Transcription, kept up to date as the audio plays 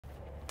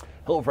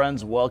Hello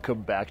friends,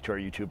 welcome back to our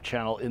YouTube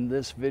channel. In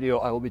this video,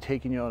 I will be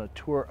taking you on a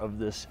tour of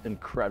this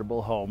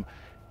incredible home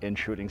in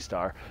Shooting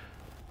Star.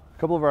 A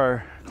couple of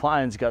our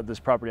clients got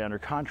this property under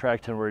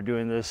contract and we're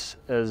doing this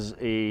as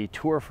a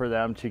tour for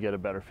them to get a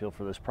better feel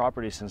for this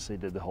property since they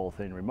did the whole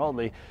thing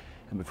remotely.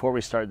 And before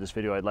we start this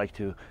video, I'd like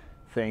to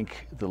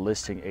thank the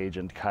listing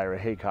agent, Kyra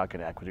Haycock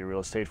and Equity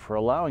Real Estate, for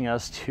allowing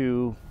us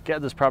to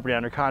get this property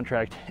under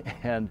contract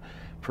and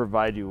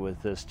provide you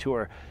with this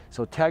tour.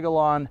 So tag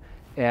along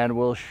and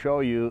we'll show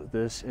you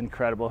this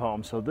incredible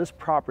home. So this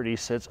property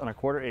sits on a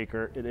 1/4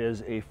 acre. It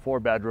is a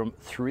 4-bedroom,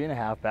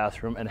 3.5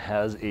 bathroom, and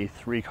has a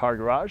 3-car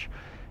garage.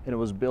 And it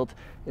was built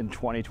in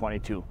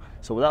 2022.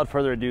 So without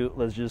further ado,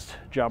 let's just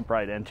jump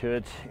right into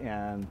it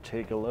and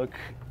take a look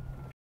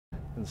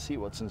and see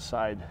what's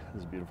inside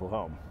this beautiful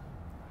home.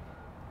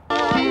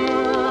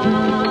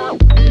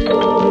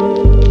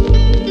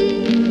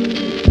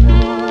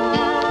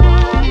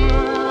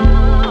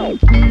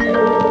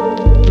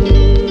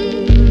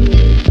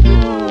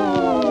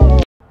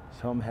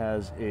 This home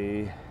has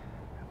a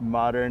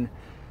modern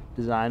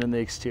design in the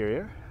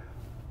exterior.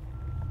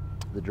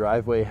 The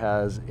driveway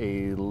has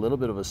a little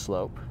bit of a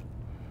slope.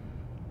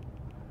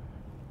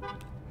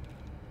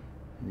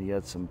 And you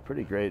get some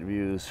pretty great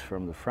views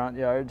from the front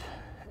yard,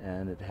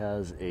 and it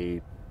has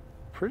a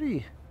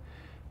pretty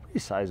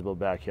sizable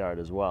backyard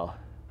as well.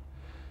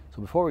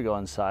 So before we go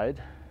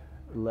inside,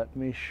 let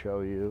me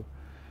show you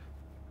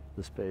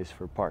the space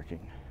for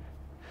parking.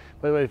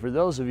 By the way, for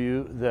those of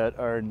you that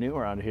are new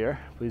around here,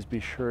 please be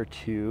sure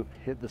to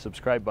hit the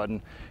subscribe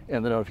button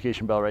and the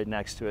notification bell right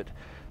next to it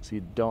so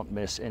you don't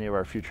miss any of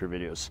our future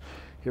videos.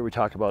 Here we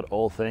talk about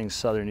all things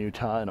Southern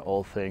Utah and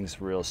all things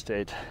real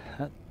estate.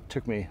 That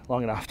took me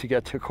long enough to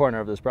get to a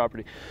corner of this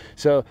property.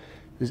 So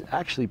there's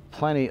actually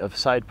plenty of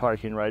side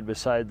parking right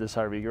beside this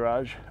RV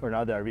garage, or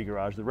not the RV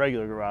garage, the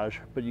regular garage,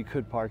 but you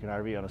could park an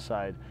RV on the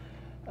side.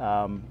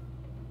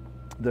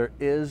 There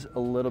is a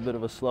little bit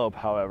of a slope,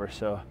 however,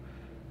 so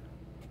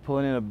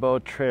pulling in a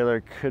boat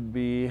trailer could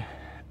be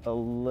a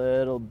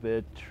little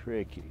bit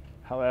tricky.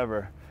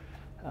 However,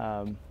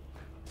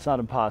 it's not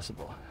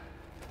impossible.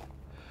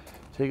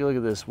 Take a look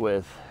at this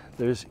width.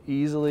 There's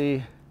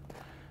easily,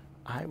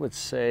 I would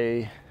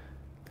say,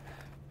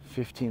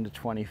 15 to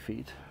 20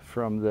 feet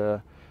from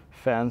the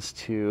fence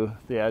to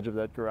the edge of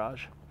that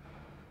garage.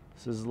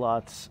 This is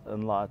lots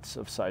and lots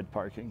of side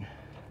parking.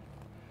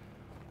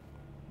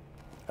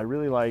 I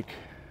really like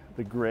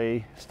the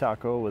gray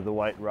stucco with the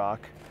white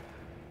rock.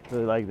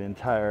 Really like the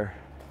entire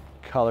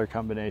color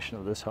combination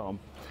of this home.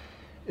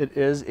 It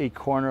is a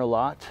corner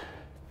lot,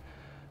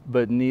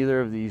 but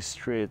neither of these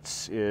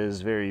streets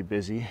is very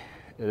busy.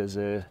 It is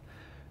a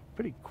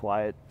pretty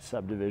quiet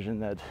subdivision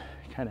that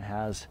kind of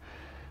has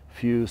a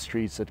few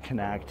streets that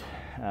connect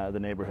the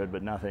neighborhood,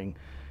 but nothing,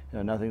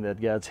 nothing that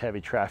gets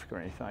heavy traffic or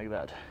anything like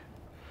that.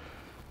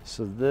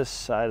 So this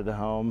side of the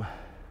home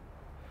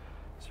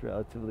is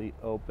relatively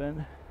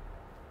open,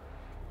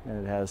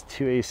 and it has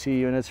 2 AC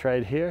units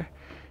right here.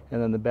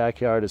 And then the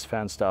backyard is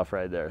fenced off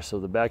right there. So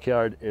the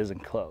backyard is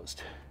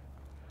enclosed.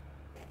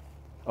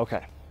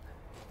 Okay.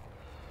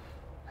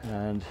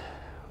 And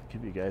I'll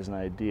give you guys an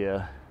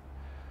idea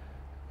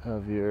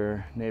of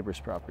your neighbor's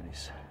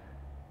properties.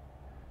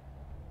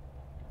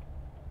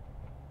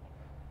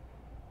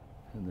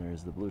 And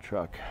there's the blue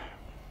truck.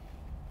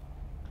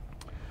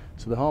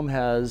 So the home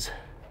has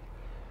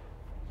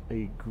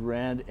a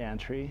grand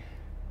entry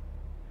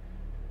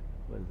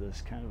with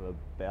this kind of a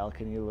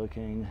balcony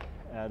looking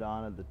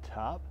add-on at the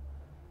top.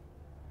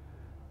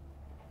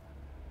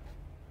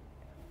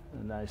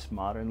 A nice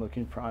modern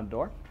looking front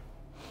door.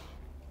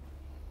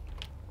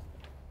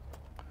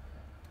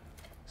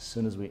 As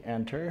soon as we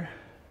enter,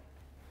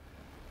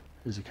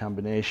 there's a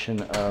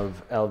combination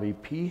of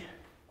LVP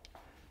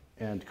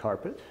and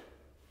carpet.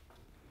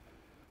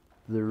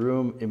 The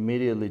room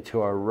immediately to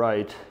our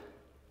right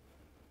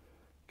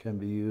can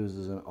be used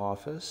as an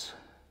office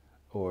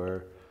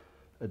or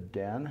a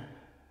den.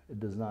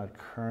 It does not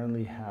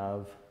currently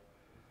have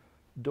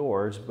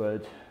doors,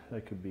 but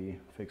that could be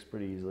fixed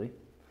pretty easily.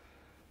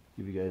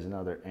 Give you guys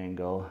another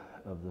angle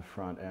of the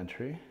front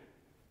entry.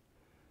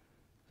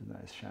 There's a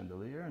nice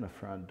chandelier and a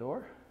front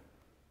door.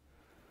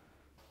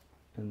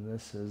 And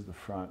this is the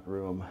front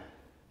room.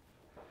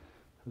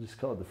 I'll just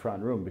call it the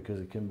front room because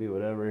it can be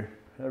whatever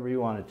you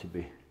want it to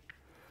be.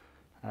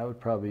 I would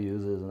probably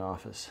use it as an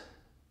office.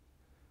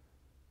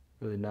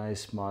 Really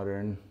nice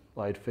modern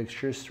light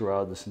fixtures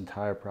throughout this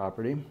entire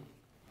property.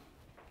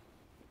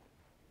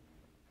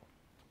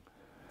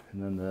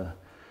 And then the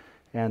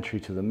entry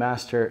to the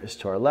master is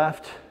to our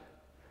left.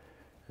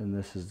 And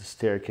this is the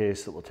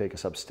staircase that will take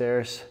us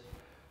upstairs.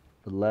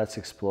 But let's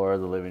explore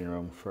the living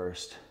room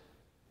first.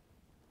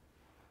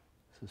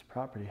 This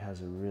property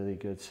has a really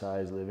good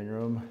sized living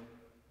room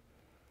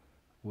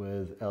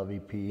with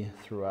LVP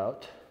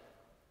throughout.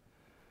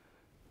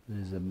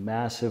 There's a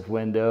massive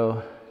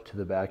window to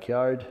the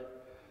backyard,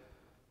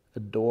 a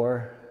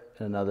door,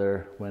 and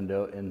another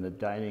window in the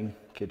dining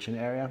kitchen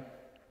area.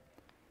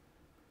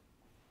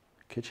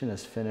 The kitchen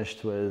is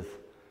finished with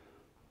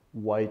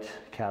white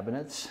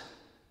cabinets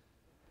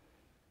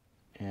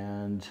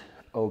and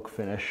oak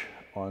finish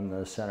on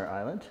the center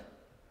island.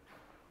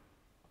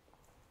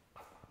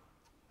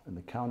 And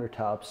the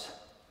countertops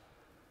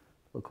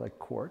look like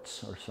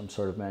quartz or some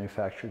sort of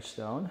manufactured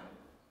stone.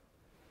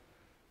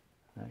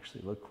 They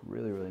actually look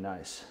really, really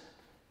nice.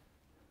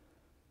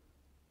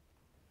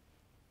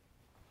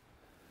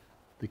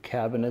 The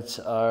cabinets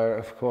are,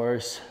 of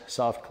course,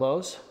 soft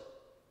close,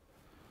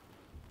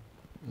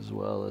 as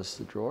well as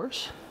the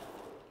drawers.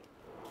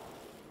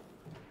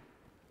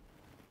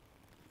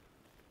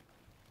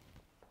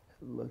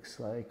 It looks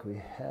like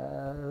we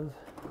have,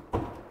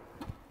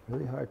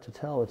 really hard to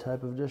tell what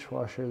type of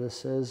dishwasher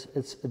this is.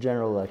 It's a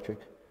General Electric.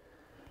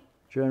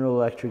 General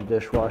Electric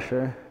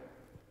dishwasher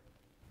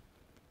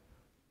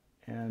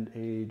and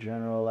a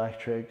General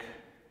Electric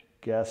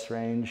gas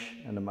range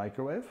and a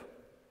microwave.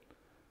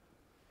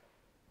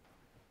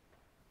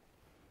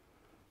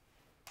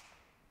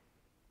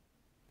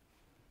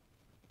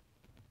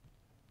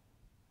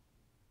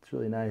 It's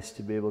really nice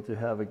to be able to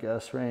have a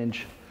gas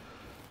range.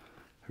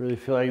 I really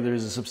feel like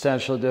there's a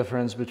substantial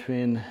difference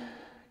between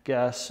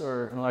gas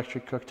or an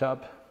electric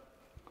cooktop.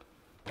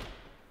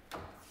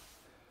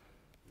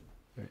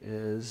 There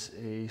is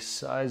a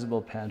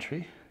sizable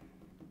pantry.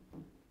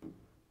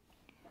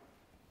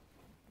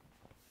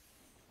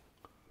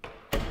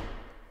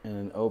 And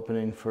an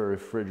opening for a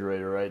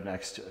refrigerator right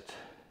next to it.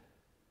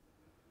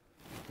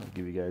 I'll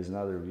give you guys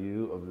another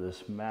view of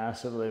this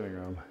massive living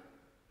room.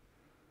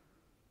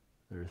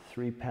 There are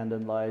 3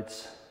 pendant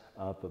lights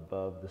up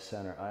above the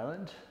center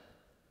island.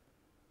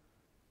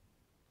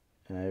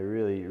 And I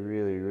really,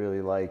 really,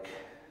 really like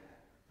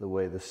the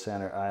way the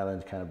center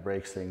island kind of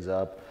breaks things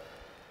up.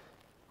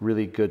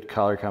 Really good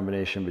color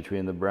combination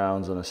between the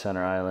browns on the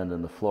center island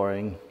and the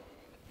flooring.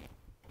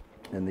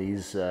 And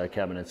these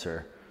cabinets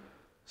are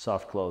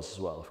soft close as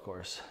well, of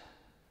course.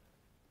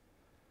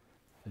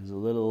 There's a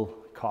little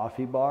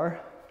coffee bar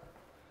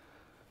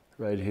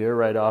right here,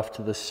 right off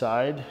to the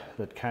side,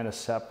 that kind of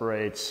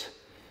separates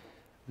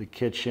the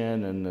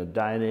kitchen and the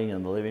dining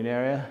and the living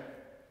area.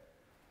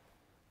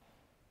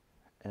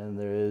 And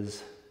there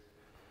is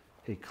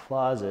a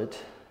closet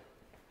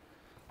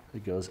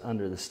that goes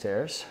under the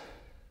stairs.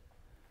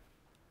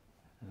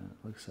 And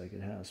it looks like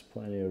it has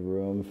plenty of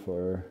room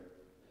for,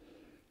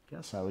 I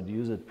guess I would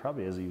use it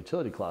probably as a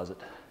utility closet.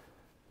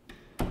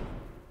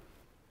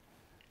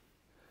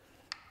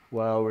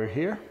 While we're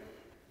here,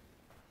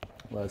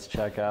 let's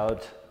check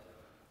out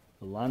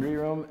the laundry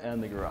room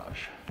and the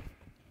garage.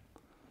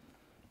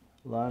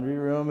 Laundry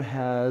room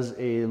has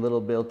a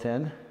little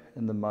built-in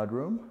in the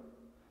mudroom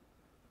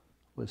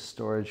with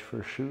storage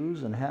for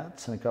shoes and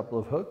hats and a couple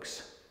of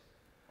hooks.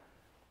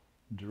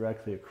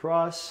 Directly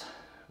across,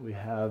 we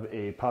have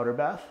a powder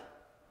bath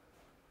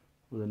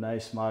with a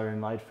nice modern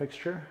light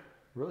fixture,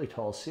 really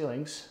tall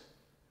ceilings.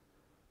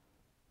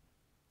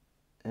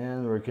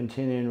 And we're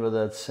continuing with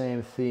that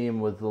same theme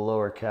with the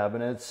lower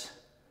cabinets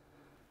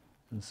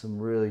and some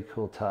really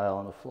cool tile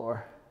on the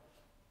floor.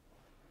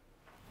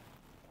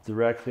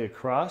 Directly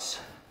across,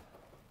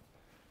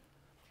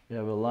 we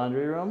have a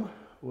laundry room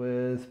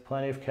with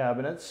plenty of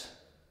cabinets,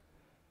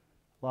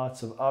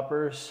 lots of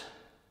uppers,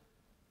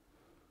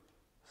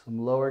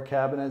 some lower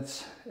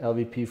cabinets.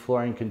 LVP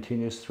flooring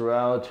continues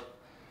throughout.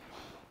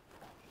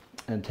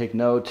 And take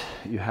note,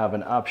 you have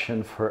an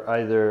option for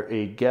either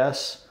a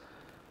gas,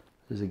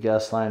 there's a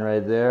gas line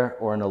right there,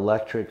 or an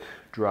electric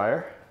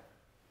dryer.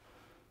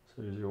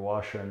 So there's your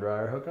washer and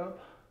dryer hookup.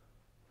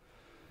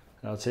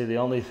 And I would say the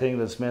only thing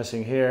that's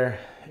missing here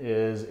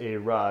is a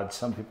rod.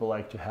 Some people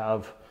like to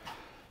have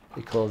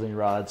a clothing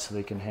rod so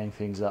they can hang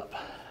things up.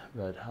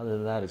 But other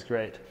than that, it's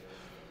great.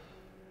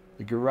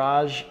 The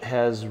garage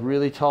has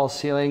really tall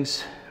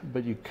ceilings,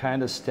 but you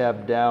kind of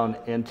step down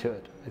into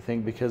it. I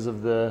think because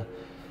of the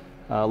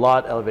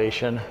lot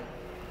elevation,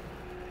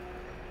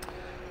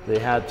 they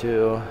had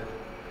to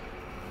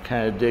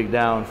kind of dig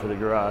down for the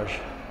garage.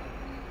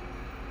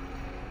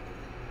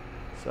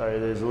 Sorry,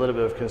 there's a little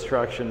bit of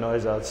construction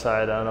noise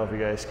outside. I don't know if you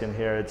guys can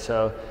hear it.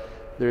 So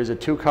there's a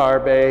 2-car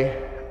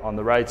bay on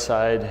the right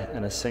side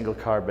and a single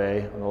car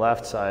bay on the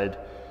left side.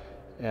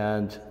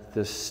 And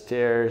the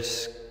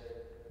stairs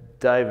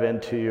dive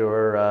into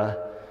your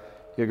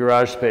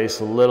garage space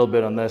a little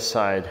bit on this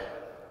side.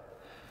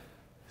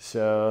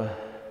 So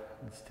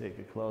let's take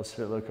a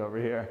closer look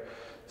over here.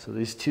 So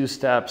these 2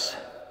 steps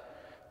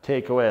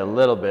take away a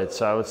little bit.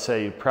 So I would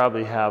say you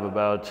probably have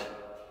about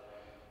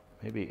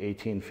maybe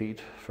 18 feet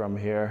from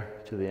here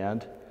to the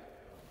end.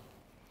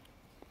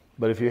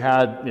 But if you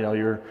had,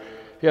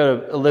 if you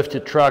had a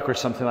lifted truck or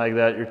something like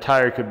that, your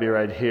tire could be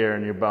right here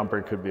and your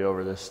bumper could be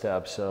over this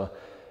step. So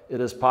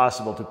it is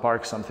possible to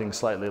park something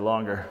slightly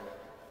longer.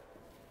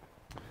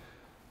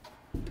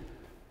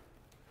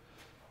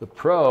 The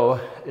pro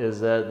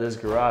is that this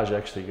garage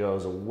actually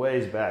goes a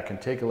ways back,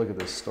 and take a look at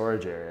this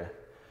storage area.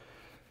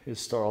 You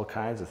store all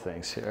kinds of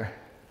things here.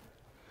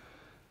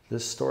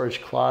 This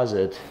storage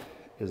closet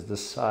is the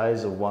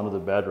size of one of the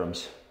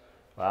bedrooms.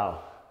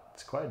 Wow,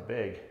 it's quite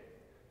big.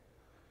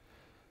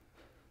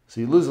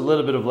 So you lose a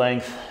little bit of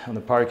length on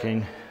the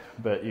parking,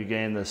 but you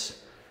gain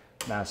this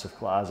massive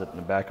closet in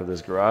the back of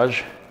this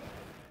garage.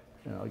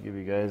 And I'll give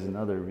you guys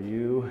another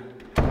view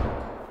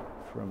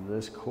from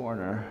this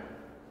corner.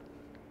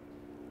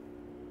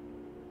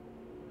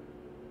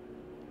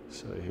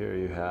 So here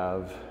you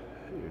have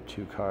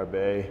your 2-car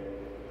bay,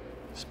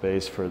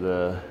 space for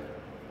the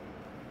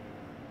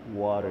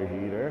water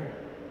heater,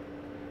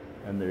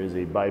 and there is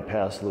a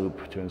bypass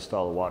loop to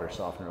install a water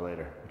softener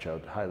later, which I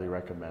would highly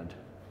recommend.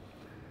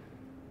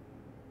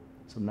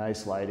 Some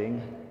nice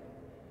lighting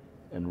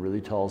and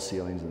really tall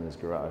ceilings in this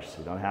garage, so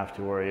you don't have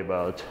to worry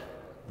about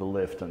the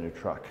lift on your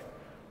truck.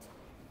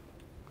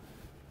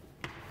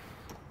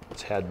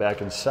 Let's head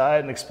back inside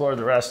and explore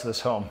the rest of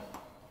this home.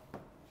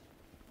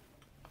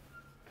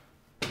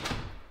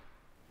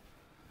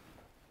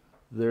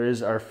 There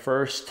is our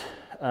first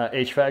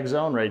HVAC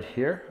zone right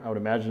here. I would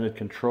imagine it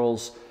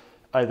controls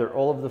either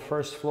all of the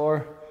first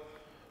floor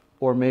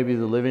or maybe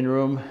the living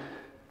room.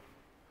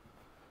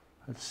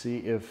 Let's see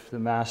if the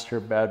master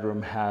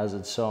bedroom has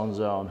its own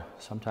zone.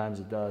 Sometimes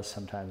it does,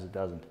 sometimes it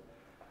doesn't.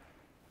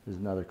 There's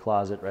another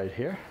closet right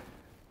here.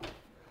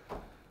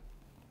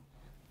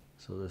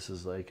 So this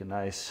is like a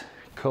nice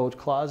coat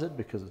closet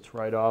because it's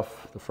right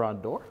off the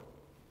front door.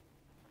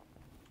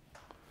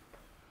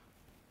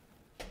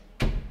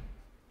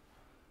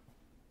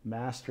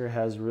 Master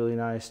has really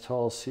nice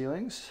tall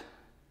ceilings.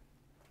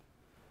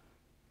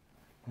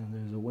 And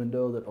there's a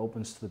window that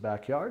opens to the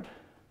backyard.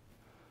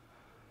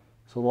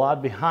 So the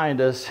lot behind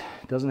us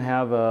doesn't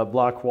have a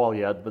block wall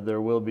yet, but there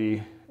will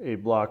be a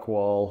block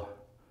wall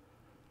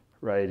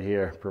right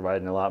here,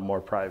 providing a lot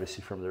more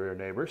privacy from the rear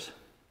neighbors.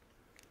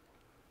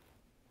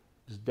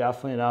 There's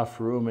definitely enough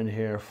room in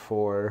here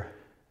for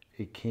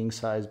a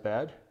king-size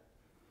bed.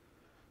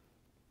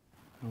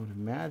 I would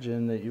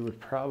imagine that you would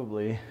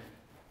probably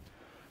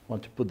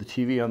want to put the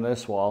TV on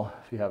this wall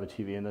if you have a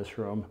TV in this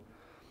room,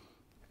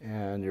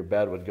 and your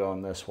bed would go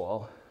on this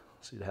wall,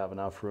 so you'd have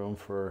enough room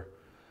for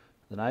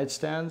the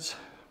nightstands.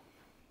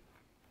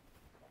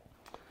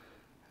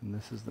 And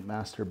this is the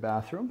master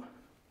bathroom.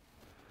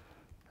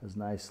 It has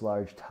nice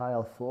large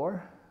tile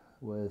floor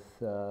with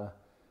I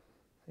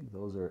think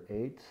those are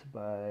 8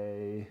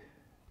 by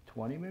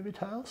 20 maybe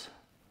tiles.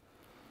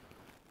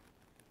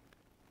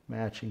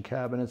 Matching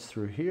cabinets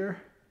through here.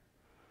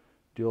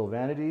 Dual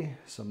vanity,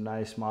 some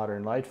nice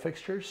modern light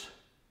fixtures.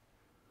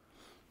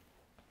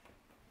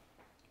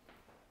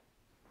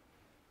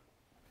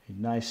 A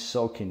nice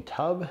soaking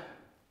tub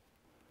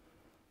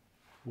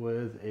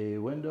with a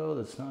window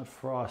that's not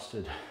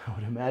frosted. I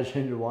would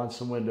imagine you'd want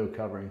some window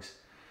coverings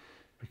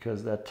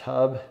because that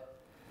tub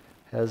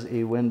has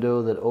a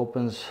window that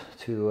opens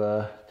to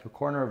a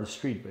corner of the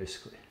street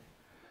basically.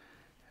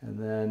 And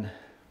then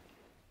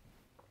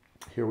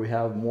here we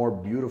have more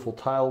beautiful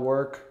tile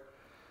work.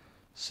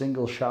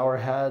 Single shower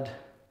head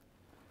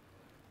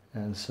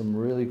and some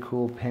really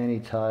cool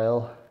panty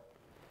tile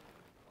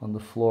on the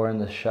floor in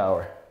the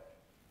shower.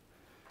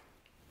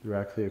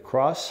 Directly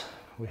across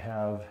we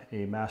have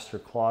a master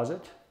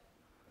closet,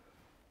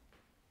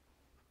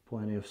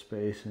 plenty of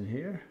space in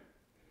here,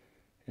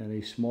 and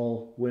a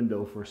small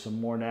window for some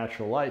more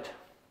natural light.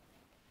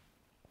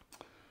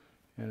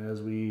 And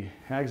as we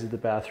exit the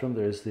bathroom,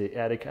 there's the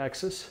attic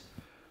access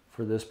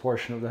for this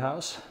portion of the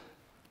house.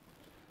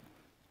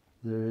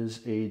 There is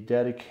a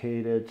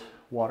dedicated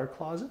water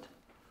closet.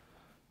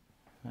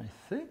 I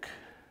think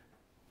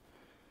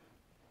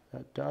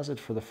that does it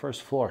for the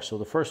first floor. So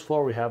the first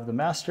floor we have the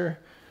master,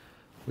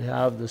 we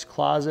have this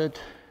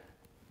closet,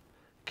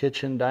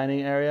 kitchen,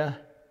 dining area,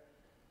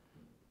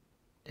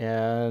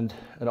 and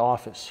an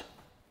office.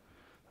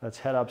 Let's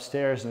head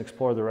upstairs and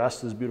explore the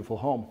rest of this beautiful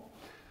home.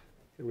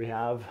 Here we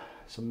have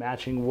some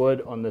matching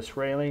wood on this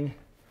railing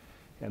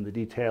and the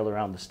detail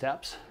around the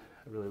steps.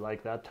 I really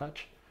like that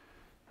touch.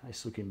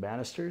 Nice looking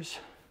banisters.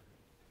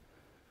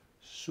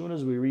 As soon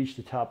as we reach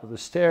the top of the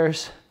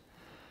stairs,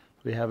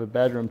 we have a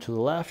bedroom to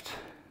the left,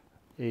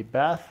 a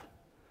bath,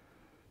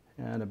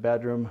 and a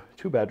bedroom,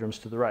 2 bedrooms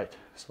to the right.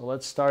 So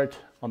let's start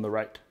on the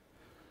right.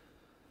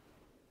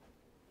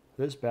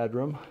 This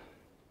bedroom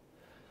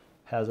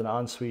has an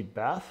ensuite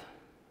bath,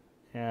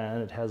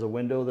 and it has a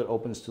window that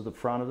opens to the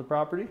front of the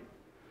property.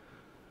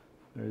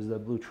 There's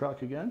that blue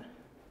truck again.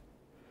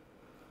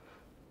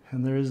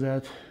 And there's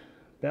that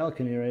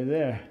balcony right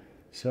there.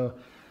 So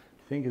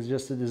I think it's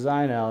just a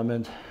design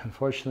element.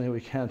 Unfortunately, we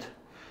can't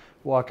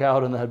walk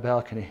out on that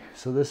balcony.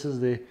 So this is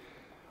the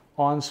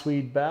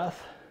ensuite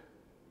bath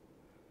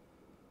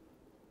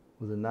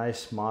with a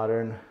nice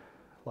modern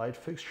light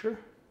fixture.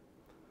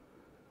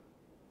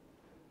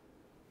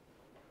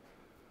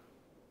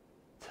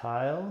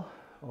 Tile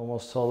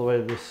almost all the way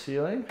to the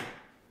ceiling.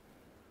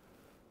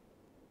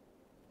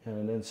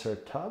 And an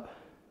insert tub.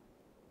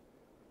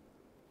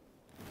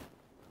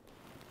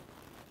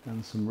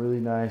 And some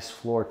really nice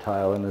floor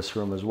tile in this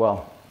room as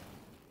well.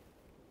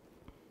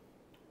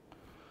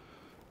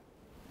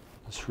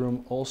 This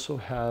room also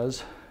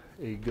has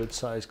a good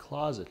sized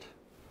closet.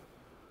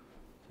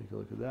 Take a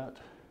look at that.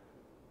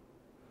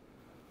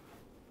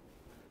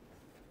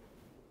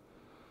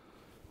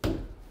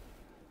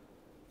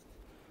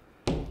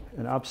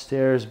 And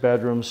upstairs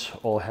bedrooms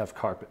all have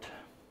carpet.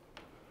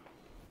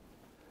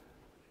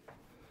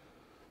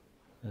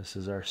 This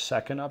is our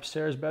second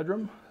upstairs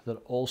bedroom that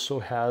also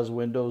has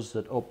windows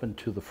that open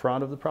to the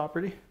front of the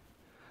property.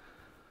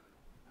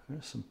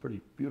 There's some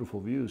pretty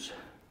beautiful views.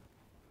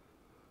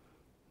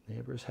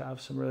 Neighbors have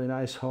some really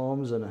nice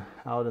homes, and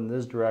out in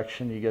this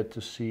direction you get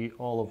to see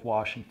all of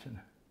Washington.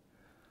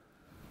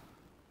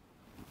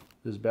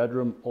 This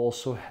bedroom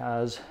also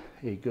has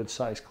a good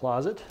sized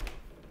closet.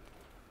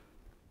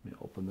 Let me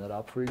open that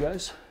up for you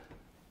guys.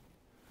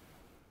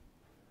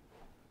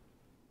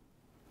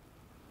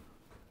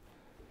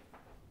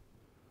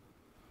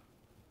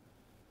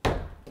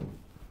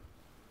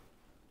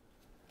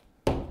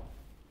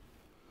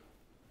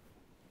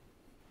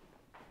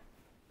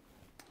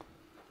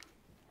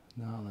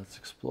 Now let's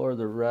explore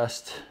the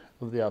rest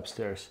of the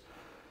upstairs.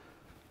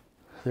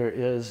 There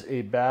is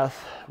a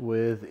bath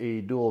with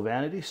a dual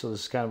vanity, so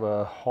this is kind of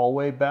a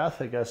hallway bath.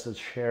 I guess it's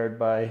shared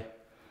by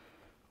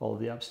all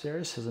of the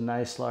upstairs. Has a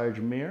nice large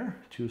mirror,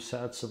 2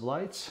 sets of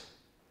lights,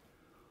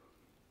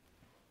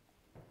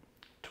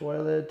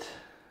 toilet,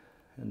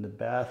 and the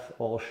bath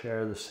all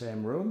share the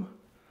same room.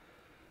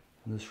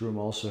 And this room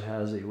also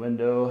has a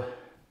window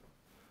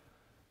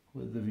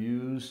with the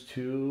views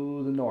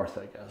to the north,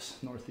 I guess,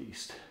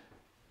 northeast.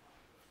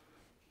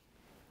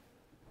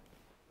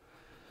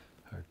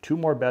 There are 2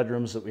 more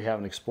bedrooms that we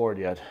haven't explored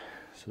yet.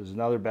 So there's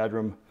another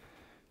bedroom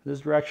this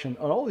direction.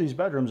 And all these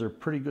bedrooms are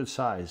pretty good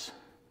size.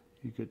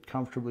 You could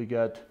comfortably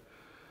get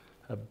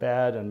a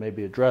bed and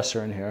maybe a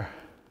dresser in here.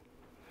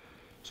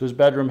 So this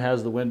bedroom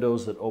has the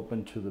windows that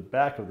open to the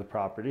back of the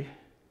property.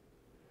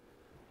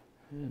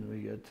 And we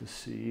get to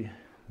see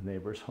the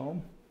neighbor's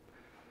home.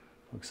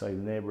 Looks like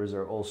the neighbors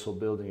are also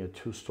building a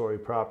 2-story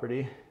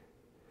property.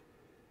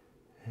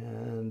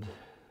 And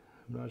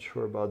I'm not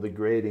sure about the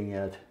grading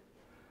yet.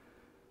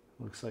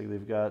 Looks like they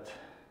got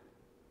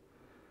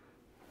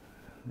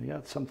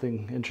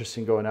something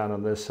interesting going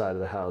on this side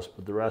of the house,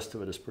 but the rest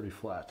of it is pretty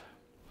flat.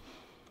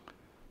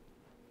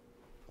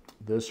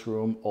 This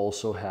room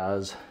also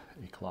has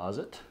a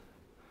closet.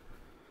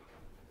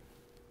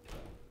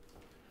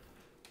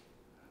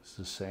 It's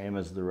the same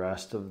as the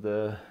rest of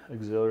the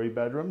auxiliary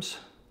bedrooms.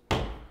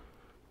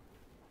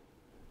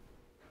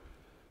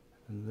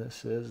 And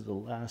this is the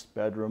last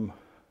bedroom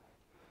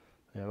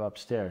they have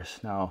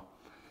upstairs. Now,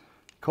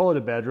 call it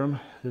a bedroom.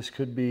 This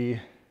could be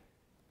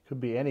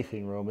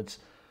anything room. It's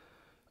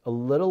a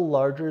little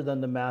larger than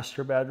the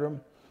master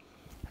bedroom.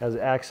 Has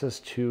access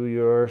to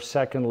your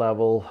second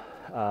level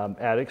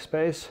attic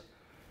space,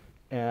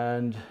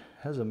 and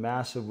has a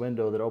massive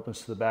window that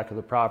opens to the back of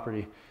the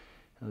property.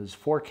 And there's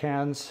 4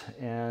 cans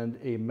and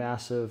a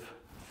massive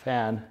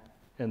fan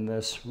in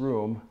this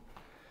room.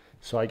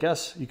 So I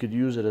guess you could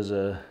use it as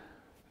a,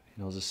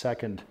 as a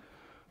second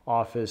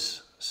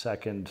office,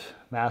 second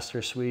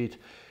master suite.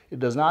 It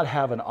does not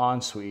have an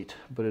ensuite,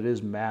 but it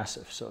is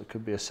massive, so it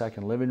could be a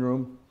second living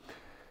room.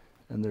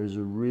 And there's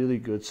a really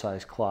good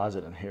sized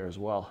closet in here as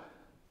well.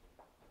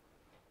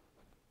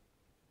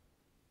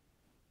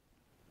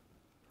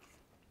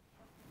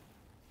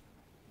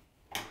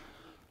 I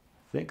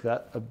think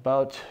that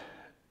about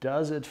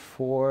does it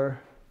for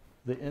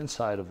the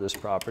inside of this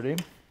property.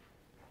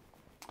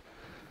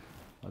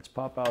 Let's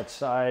pop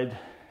outside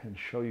and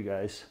show you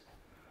guys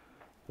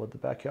what the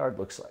backyard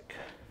looks like.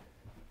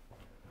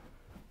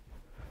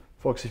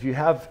 Folks, if you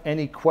have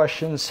any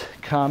questions,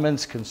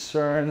 comments,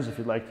 concerns, if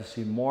you'd like to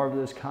see more of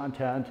this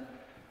content,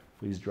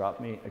 please drop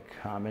me a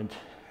comment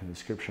in the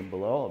description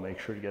below. I'll make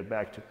sure to get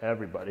back to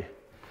everybody.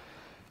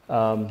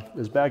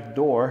 This back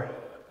door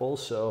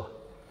also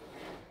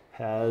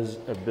has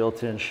a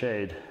built-in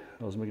shade.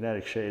 Those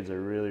magnetic shades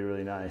are really,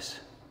 really nice.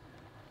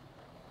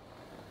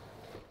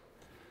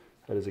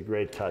 That is a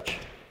great touch.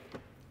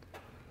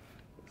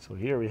 So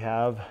here we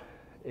have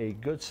a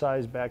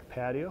good-sized back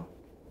patio.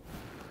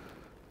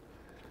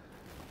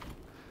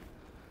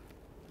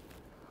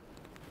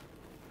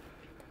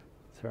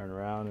 Turn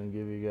around and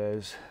give you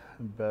guys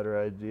a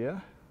better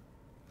idea.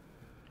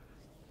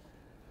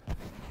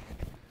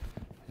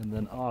 And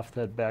then off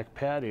that back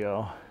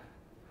patio,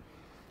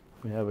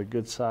 we have a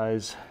good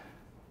size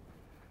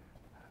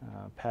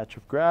patch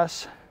of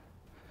grass,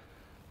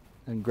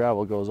 and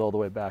gravel goes all the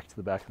way back to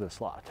the back of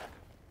this lot.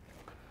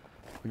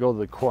 We go to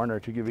the corner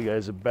to give you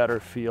guys a better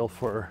feel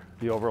for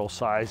the overall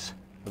size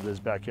of this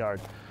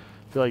backyard.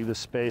 I feel like this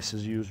space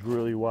is used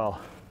really well.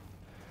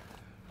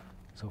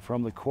 So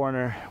from the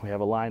corner, we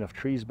have a line of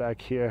trees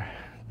back here.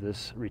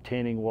 This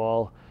retaining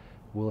wall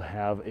will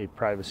have a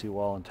privacy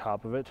wall on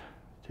top of it,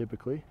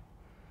 typically.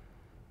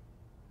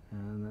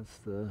 And that's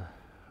the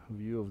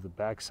view of the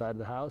back side of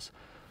the house.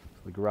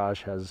 So the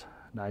garage has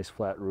a nice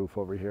flat roof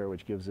over here,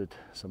 which gives it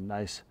some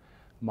nice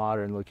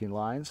modern looking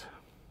lines.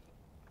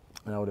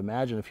 And I would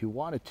imagine if you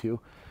wanted to,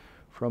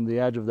 from the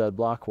edge of that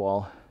block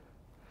wall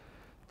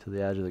to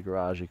the edge of the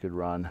garage, you could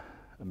run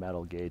a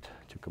metal gate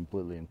to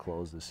completely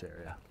enclose this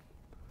area.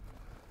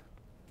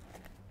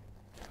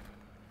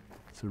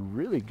 It's a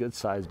really good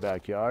sized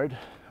backyard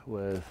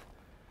with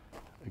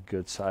a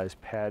good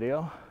sized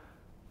patio.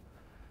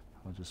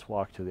 I'll just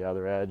walk to the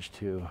other edge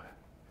to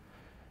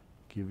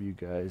give you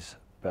guys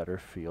a better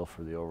feel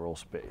for the overall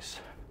space.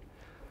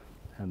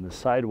 And the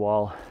side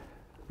wall,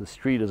 the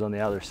street is on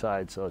the other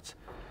side, so it's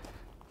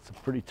a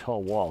pretty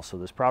tall wall. So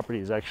this property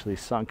is actually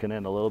sunken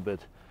in a little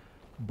bit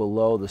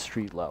below the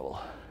street level.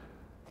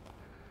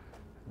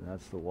 And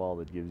that's the wall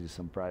that gives you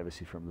some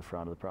privacy from the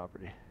front of the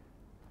property.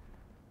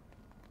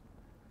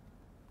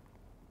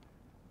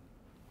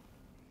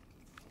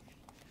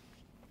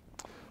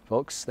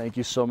 Folks, thank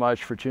you so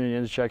much for tuning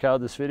in to check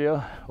out this video.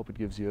 Hope it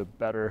gives you a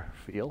better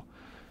feel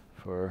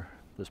for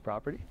this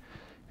property.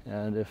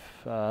 And if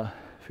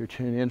you're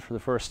tuning in for the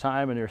first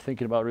time and you're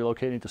thinking about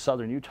relocating to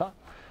southern Utah,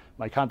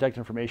 my contact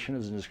information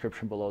is in the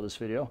description below this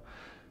video.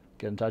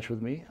 Get in touch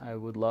with me. I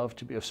would love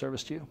to be of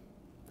service to you.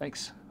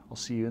 Thanks. I'll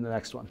see you in the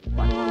next one.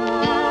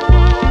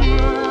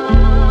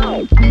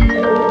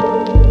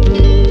 Bye.